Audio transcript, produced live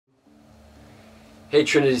Hey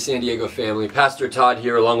Trinity San Diego family, Pastor Todd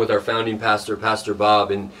here along with our founding pastor, Pastor Bob,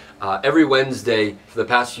 and every Wednesday for the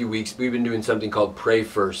past few weeks we've been doing something called Pray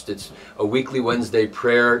First. It's a weekly Wednesday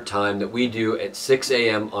prayer time that we do at 6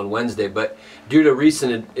 a.m. on Wednesday, but due to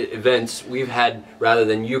recent events we've had, rather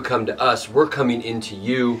than you come to us, we're coming into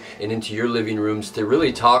you and into your living rooms to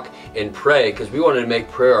really talk and pray, because we wanted to make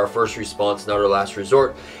prayer our first response, not our last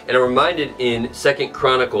resort. And I'm reminded in 2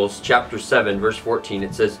 Chronicles chapter 7 verse 14,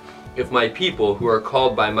 it says, "If my people who are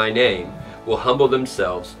called by my name will humble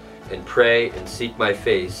themselves and pray and seek my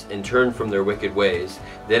face and turn from their wicked ways,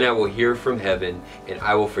 then I will hear from heaven and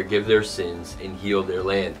I will forgive their sins and heal their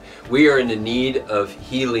land." We are in the need of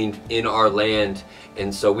healing in our land,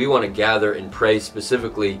 and so we want to gather and pray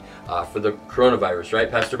specifically for the coronavirus, right,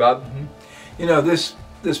 Pastor Bob? Mm-hmm. You know, this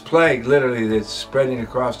plague literally that's spreading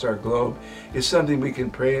across our globe is something we can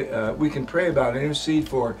pray about and intercede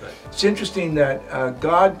for. Right. It's interesting that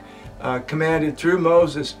God commanded through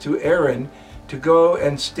Moses to Aaron to go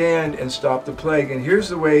and stand and stop the plague. And here's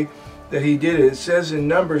the way that he did it. It says in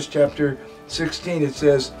Numbers chapter 16, it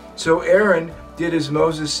says, "So Aaron did as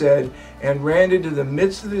Moses said and ran into the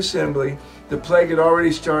midst of the assembly. The plague had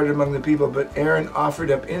already started among the people, but Aaron offered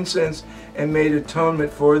up incense and made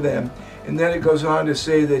atonement for them." And then it goes on to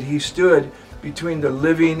say that he stood between the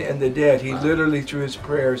living and the dead. He literally, through his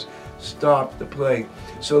prayers, stopped the plague.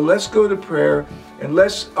 So let's go to prayer and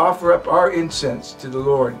let's offer up our incense to the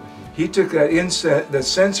Lord. He took that incense, the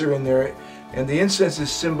censer in there, and the incense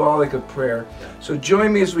is symbolic of prayer. So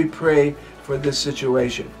join me as we pray for this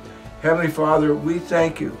situation. Heavenly Father, we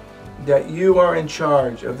thank you that you are in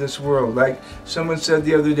charge of this world. Like someone said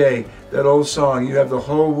the other day, that old song, you have the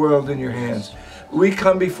whole world in your hands. We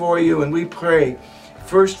come before you and we pray,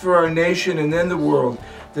 first for our nation and then the world,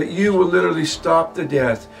 that you will literally stop the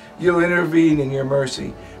death. You'll intervene in your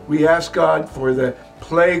mercy. We ask God for the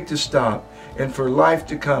plague to stop and for life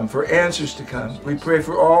to come, for answers to come. We pray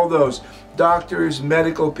for all those doctors,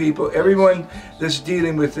 medical people, everyone that's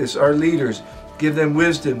dealing with this, our leaders. Give them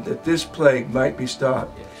wisdom that this plague might be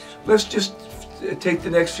stopped. Let's just take the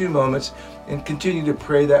next few moments and continue to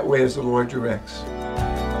pray that way as the Lord directs.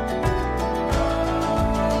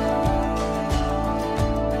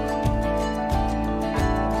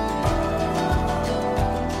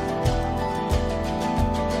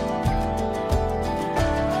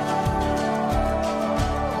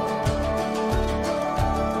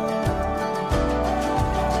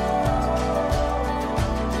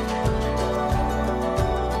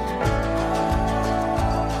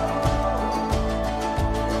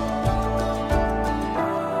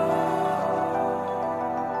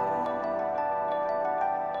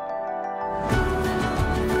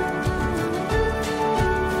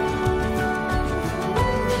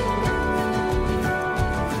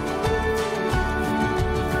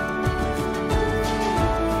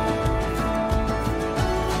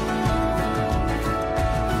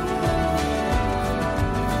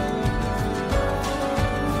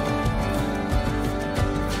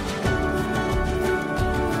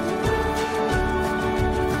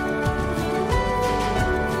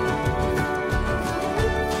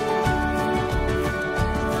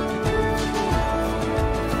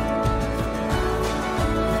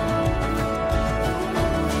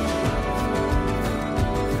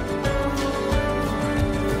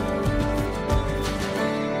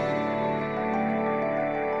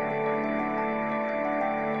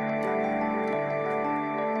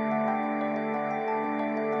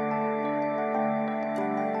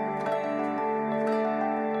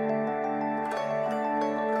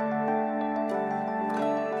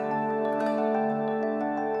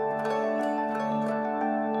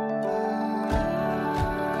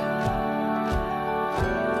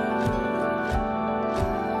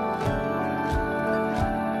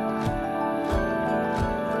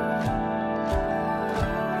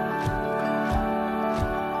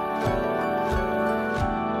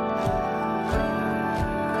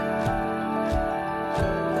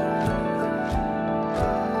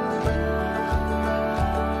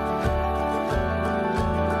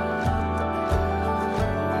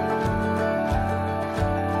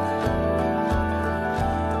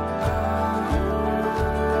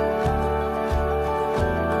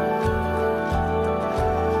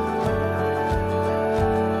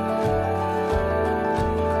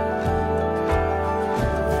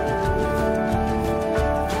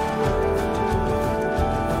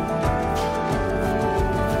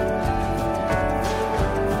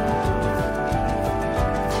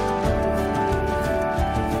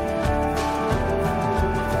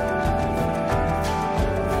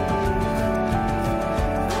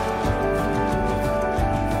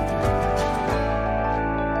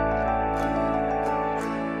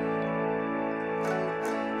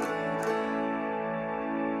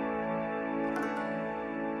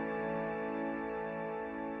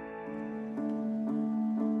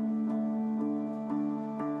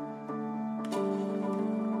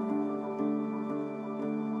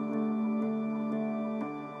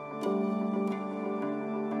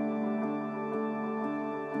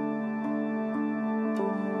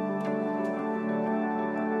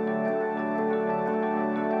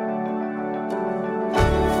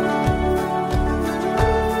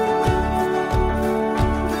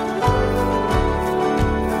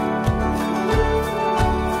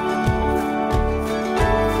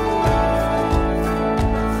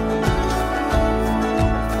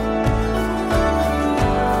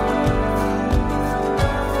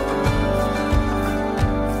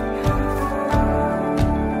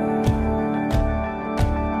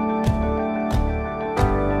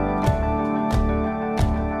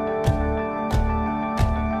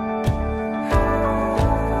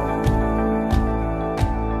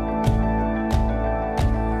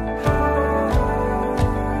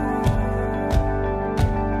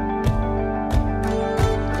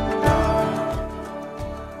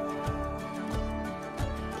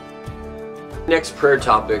 next prayer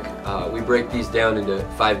topic, we break these down into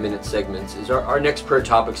 5-minute segments, is our next prayer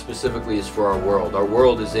topic specifically is for our world. Our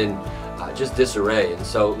world is in just disarray, and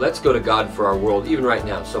so let's go to God for our world, even right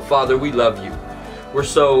now. So Father, we love you. We're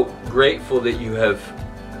so grateful that you have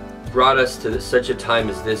brought us to such a time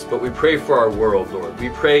as this, but we pray for our world, Lord. We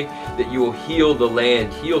pray that you will heal the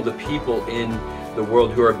land, heal the people in the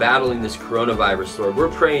world who are battling this coronavirus, Lord. We're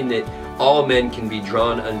praying that all men can be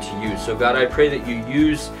drawn unto you. So God, I pray that you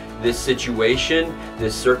use this situation,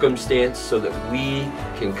 this circumstance, so that we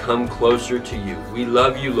can come closer to you. We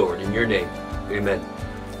love you, Lord, in your name. Amen.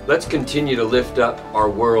 Let's continue to lift up our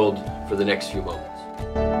world for the next few moments.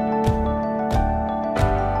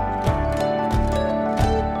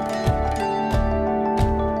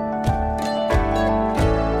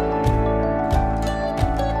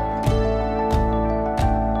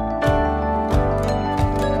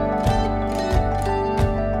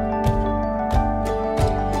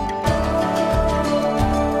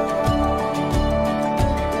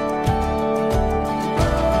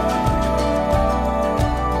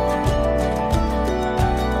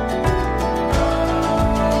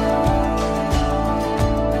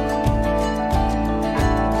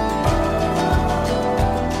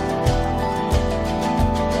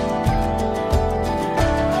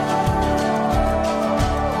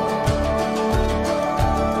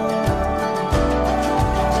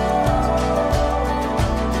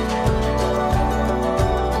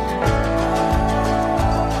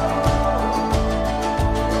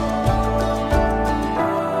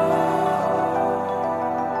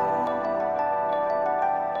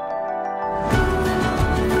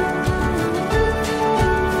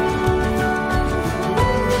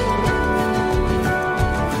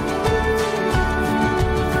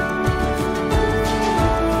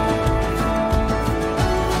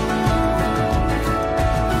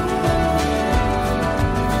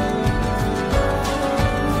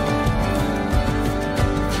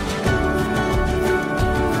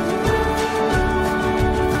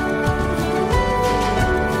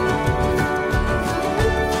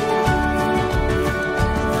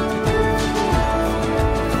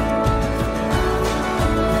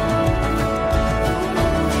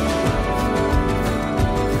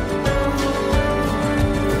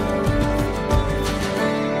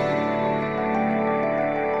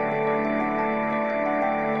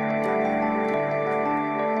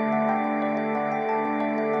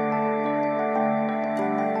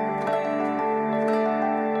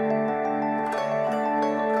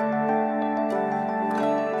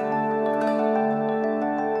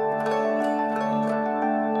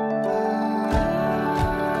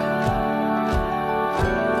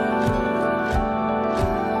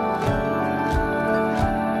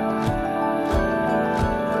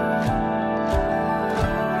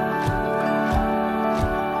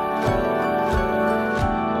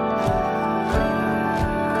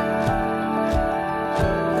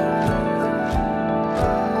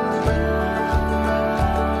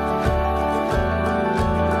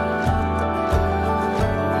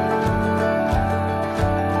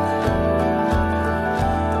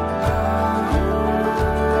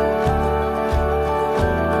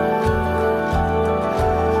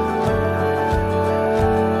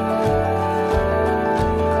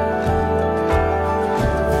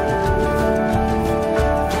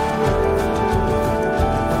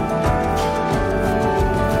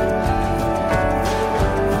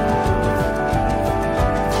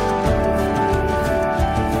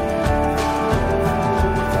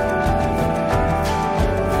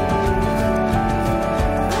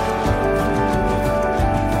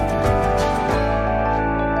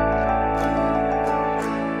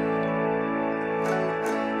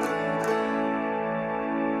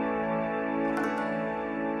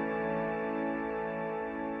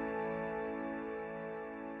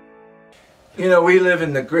 You know, we live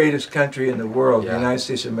in the greatest country in the world, Yeah. the United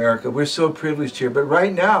States of America. We're so privileged here. But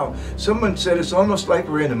right now, someone said it's almost like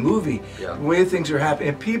we're in a movie, Yeah. the way things are happening.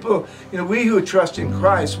 And people, you know, we who trust in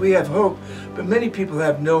Christ, we have hope. But many people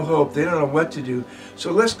have no hope. They don't know what to do.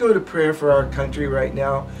 So let's go to prayer for our country right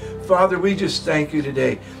now. Father, we just thank you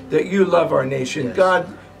today that you love our nation. Yes. God,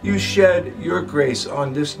 you shed your grace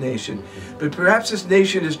on this nation. But perhaps this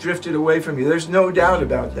nation has drifted away from you. There's no doubt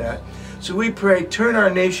about that. So we pray, turn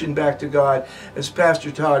our nation back to God, as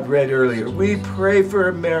Pastor Todd read earlier. We pray for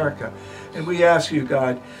America, and we ask you,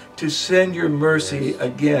 God, to send your mercy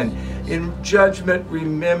again. In judgment,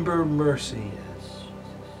 remember mercy.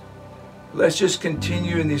 Let's just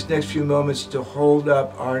continue in these next few moments to hold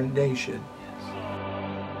up our nation.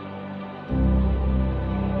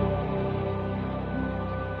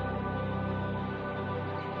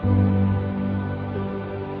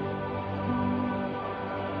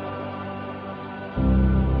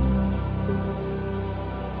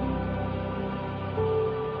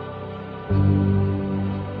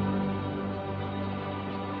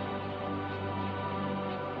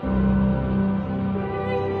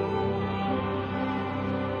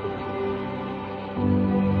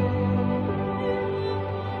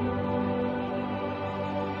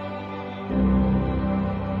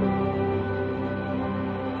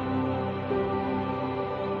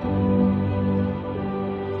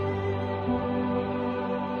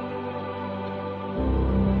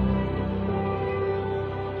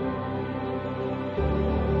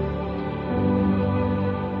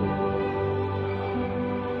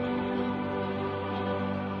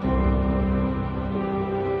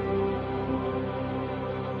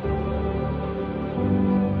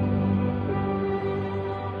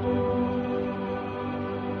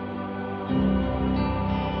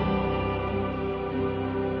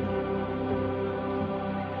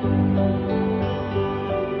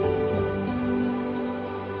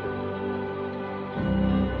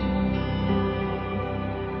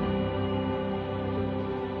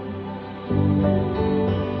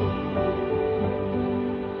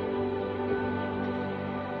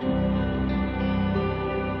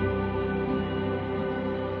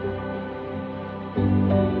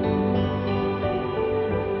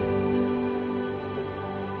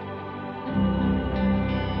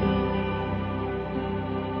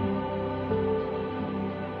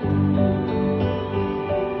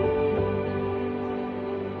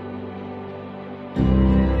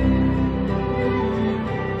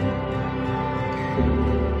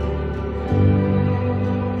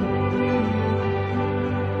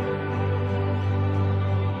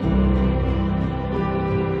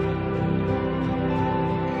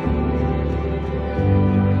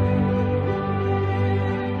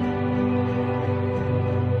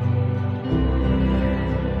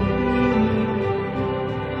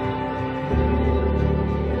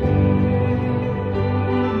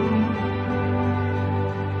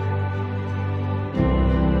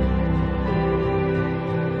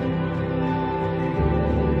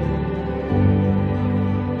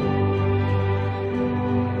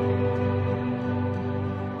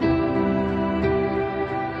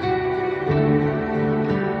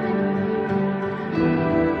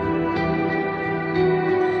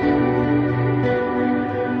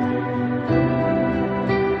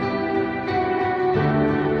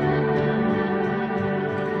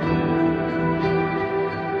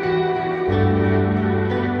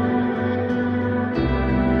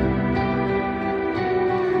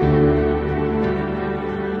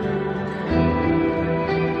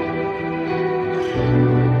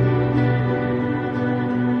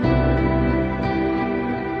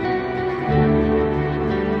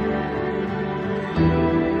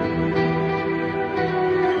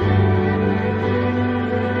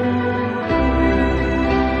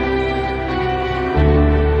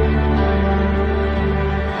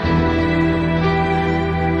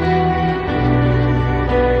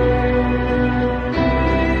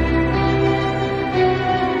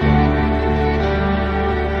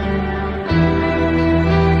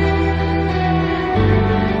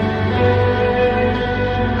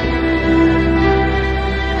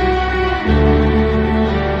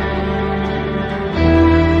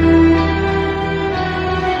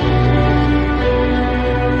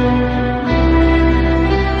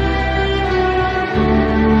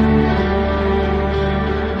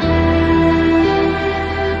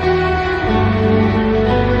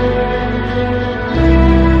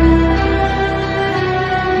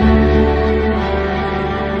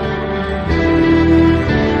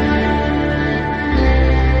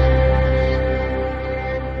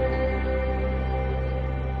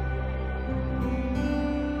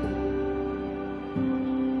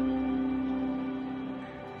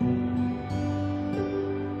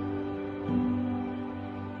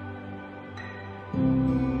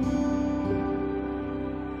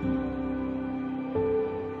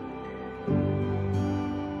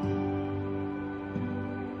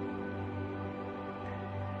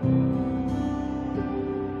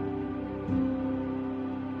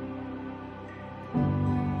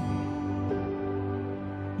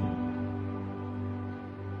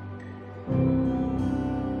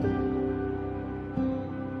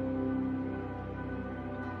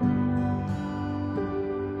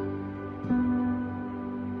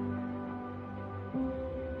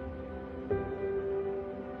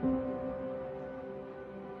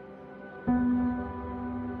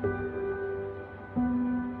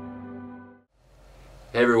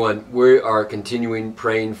 Hey everyone, we are continuing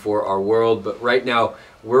praying for our world, but right now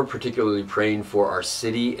we're particularly praying for our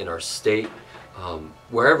city and our state.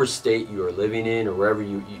 Wherever state you are living in or wherever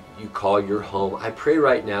you call your home, I pray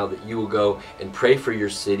right now that you will go and pray for your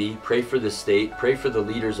city, pray for the state, pray for the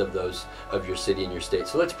leaders of your city and your state.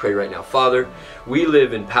 So let's pray right now. Father, we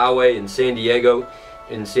live in Poway in San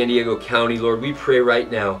Diego County. Lord, we pray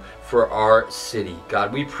right now for our city.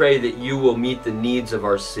 God, we pray that you will meet the needs of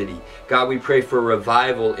our city. God, we pray for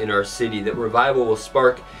revival in our city, that revival will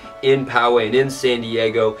spark in Poway and in San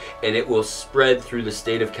Diego, and it will spread through the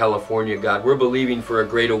state of California. God, we're believing for a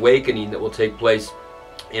great awakening that will take place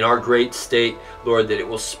in our great state, Lord, that it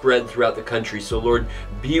will spread throughout the country. So Lord,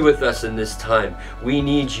 be with us in this time. We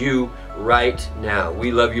need you right now.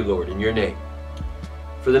 We love you, Lord, in your name.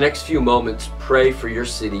 For the next few moments, pray for your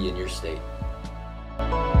city and your state.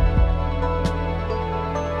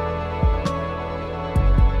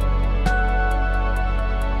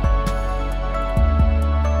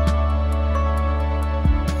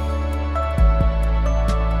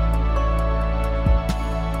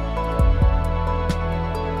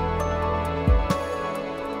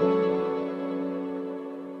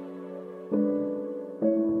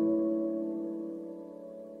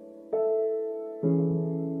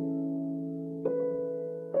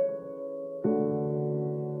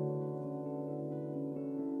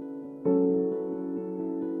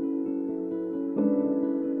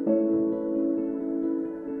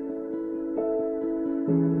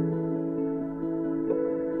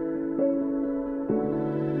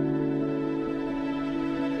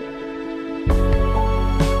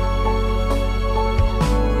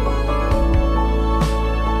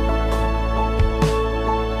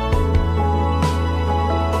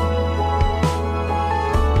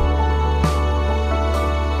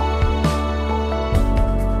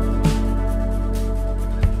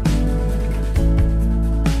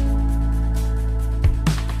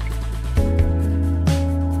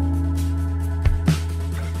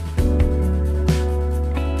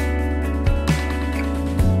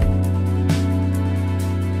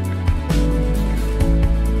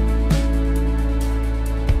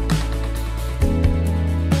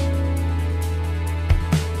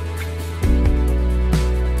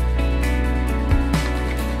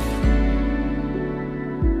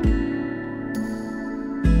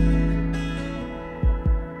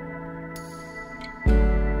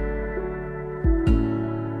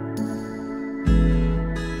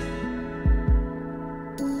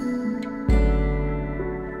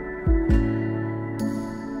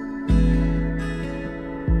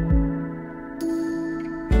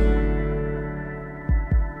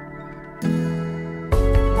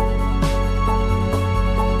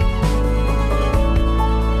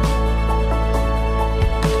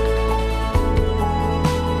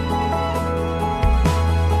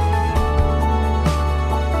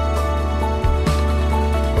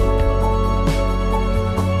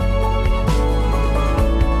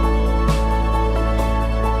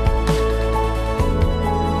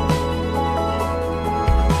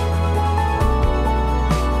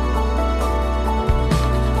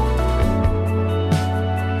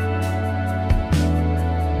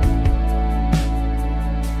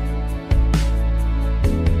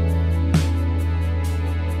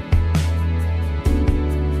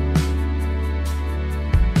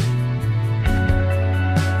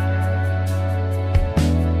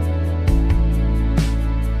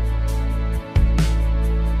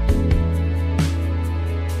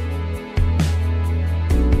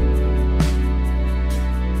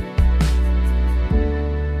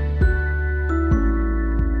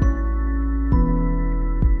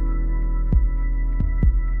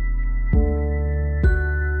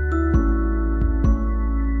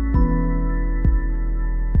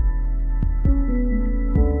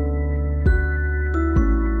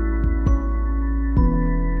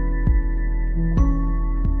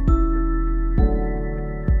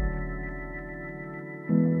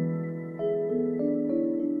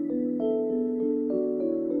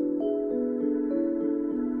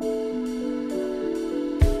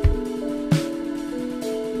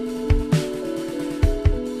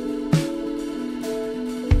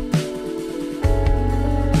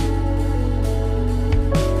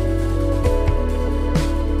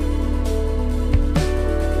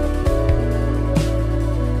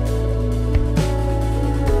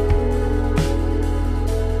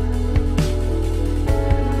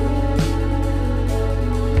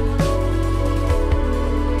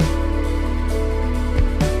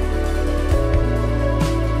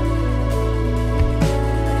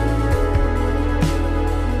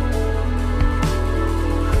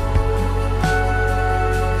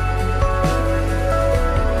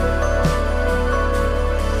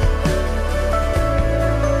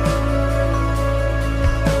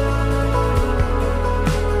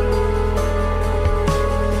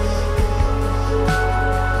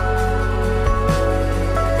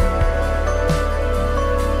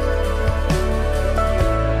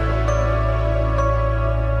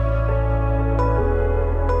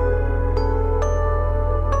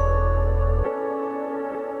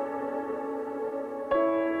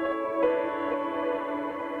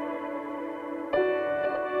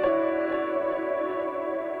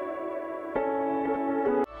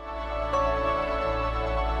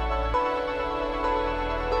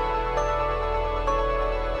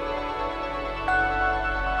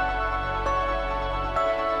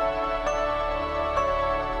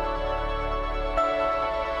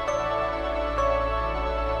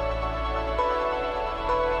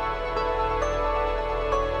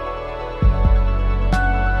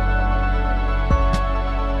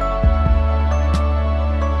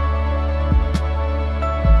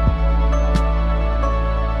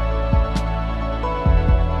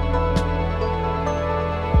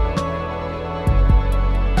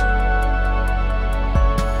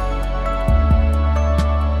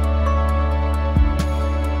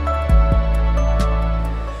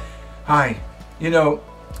 Hi. You know,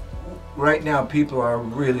 right now people are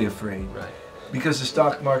really afraid. Right. Because the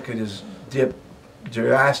stock market has dipped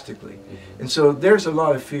drastically. And so there's a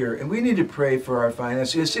lot of fear, and we need to pray for our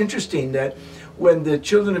finances. It's interesting that when the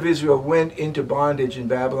children of Israel went into bondage in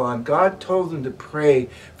Babylon, God told them to pray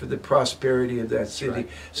for the prosperity of that city,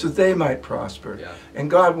 so they might prosper. Yeah. And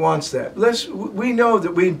God wants that. We know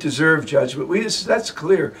that we deserve judgment. That's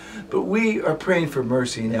clear. But we are praying for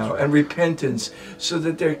mercy now and repentance so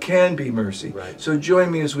that there can be mercy. Right. So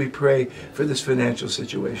join me as we pray for this financial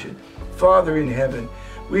situation. Father in heaven,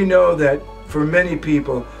 we know that for many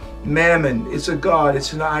people, mammon is a god,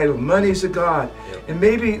 it's an idol. Money's a god. Yep. And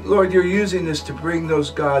maybe, Lord, you're using this to bring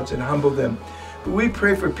those gods and humble them. But we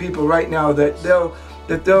pray for people right now that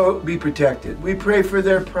they'll be protected. We pray for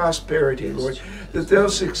their prosperity, Lord, that they'll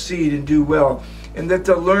succeed and do well, and that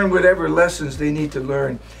they'll learn whatever lessons they need to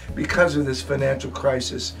learn because of this financial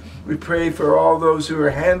crisis. We pray for all those who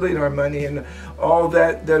are handling our money and all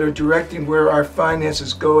that are directing where our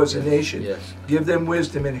finances go as a nation. Yes. Give them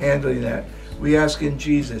wisdom in handling that. We ask in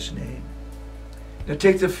Jesus' name. Now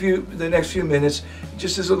take the next few minutes,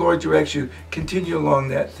 just as the Lord directs you, continue along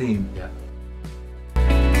that theme. Yeah.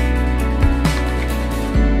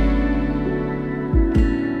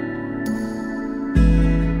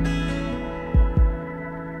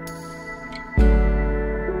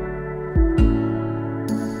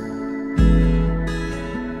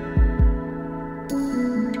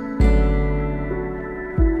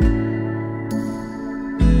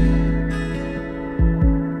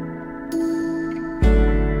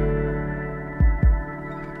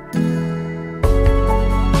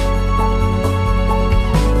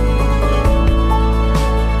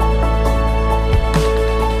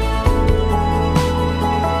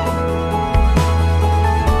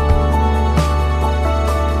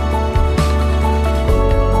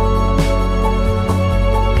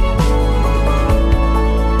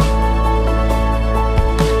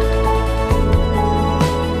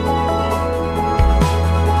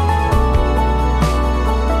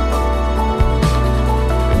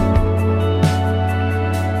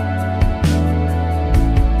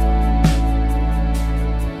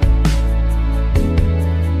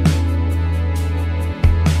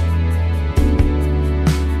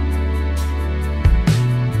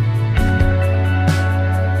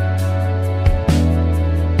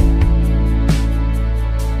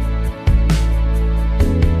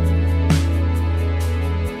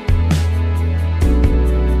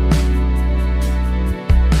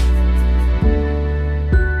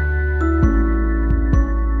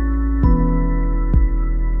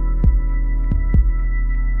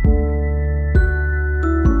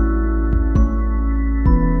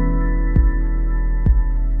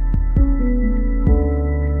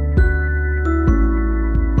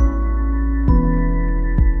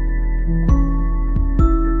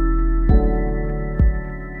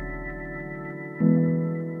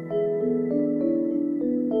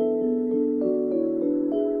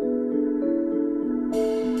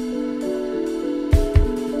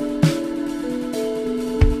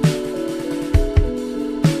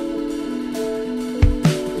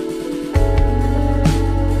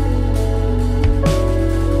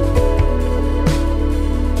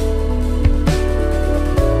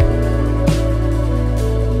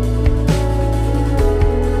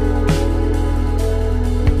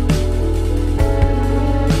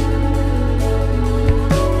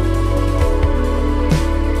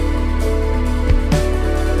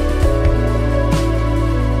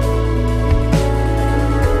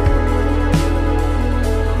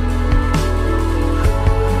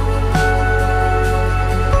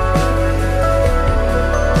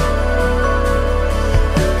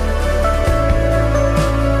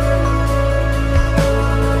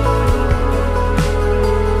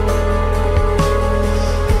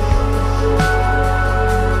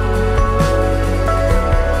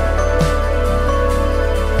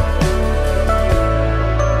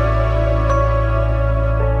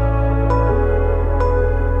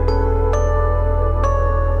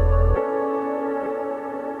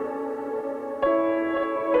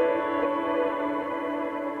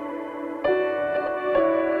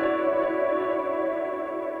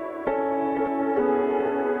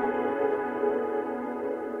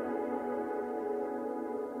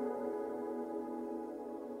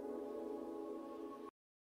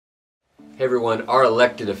 Hey everyone, our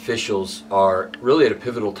elected officials are really at a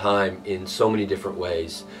pivotal time in so many different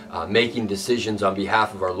ways, making decisions on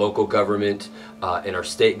behalf of our local government, and our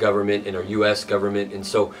state government, and our U.S. government, and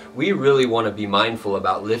so we really want to be mindful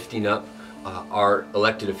about lifting up our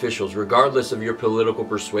elected officials, regardless of your political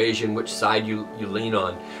persuasion, which side you lean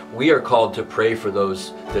on. We are called to pray for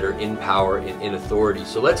those that are in power and in authority.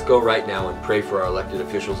 So let's go right now and pray for our elected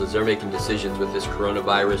officials as they're making decisions with this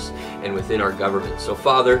coronavirus and within our government. So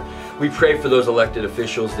Father, we pray for those elected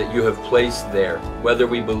officials that you have placed there, whether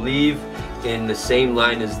we believe in the same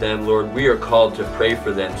line as them, Lord, we are called to pray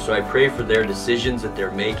for them. So I pray for their decisions that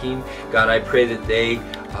they're making. God, I pray that they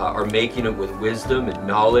are making it with wisdom and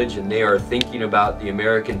knowledge, and they are thinking about the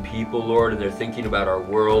American people, Lord, and they're thinking about our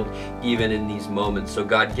world even in these moments. So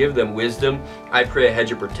God, give them wisdom. I pray a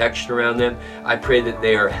hedge of protection around them. I pray that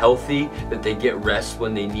they are healthy, that they get rest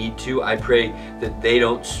when they need to. I pray that they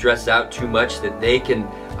don't stress out too much, that they can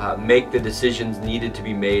make the decisions needed to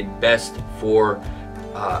be made best for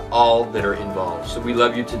all that are involved. So we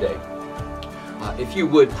love you today. If you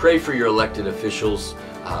would, pray for your elected officials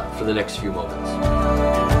for the next few moments.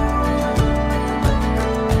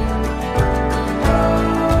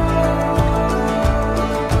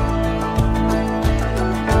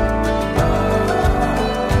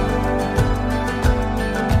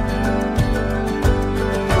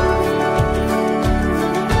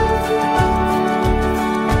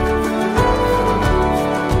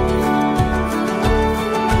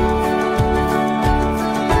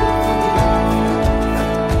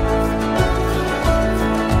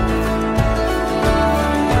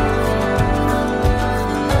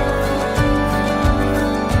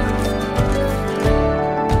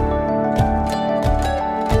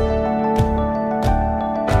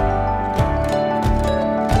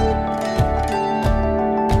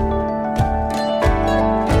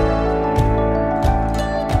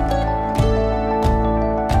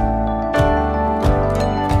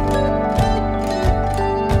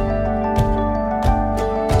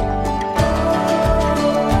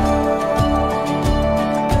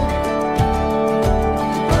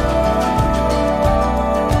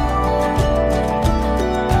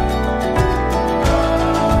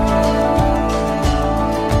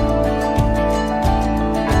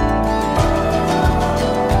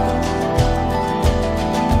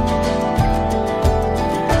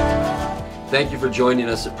 Thank you for joining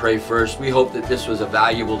us at Pray First. We hope that this was a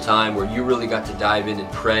valuable time where you really got to dive in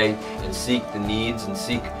and pray and seek the needs and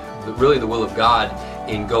seek really the will of God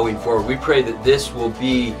in going forward. We pray that this will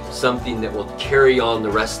be something that will carry on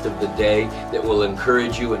the rest of the day, that will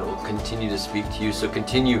encourage you and will continue to speak to you. So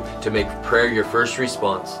continue to make prayer your first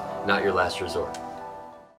response, not your last resort.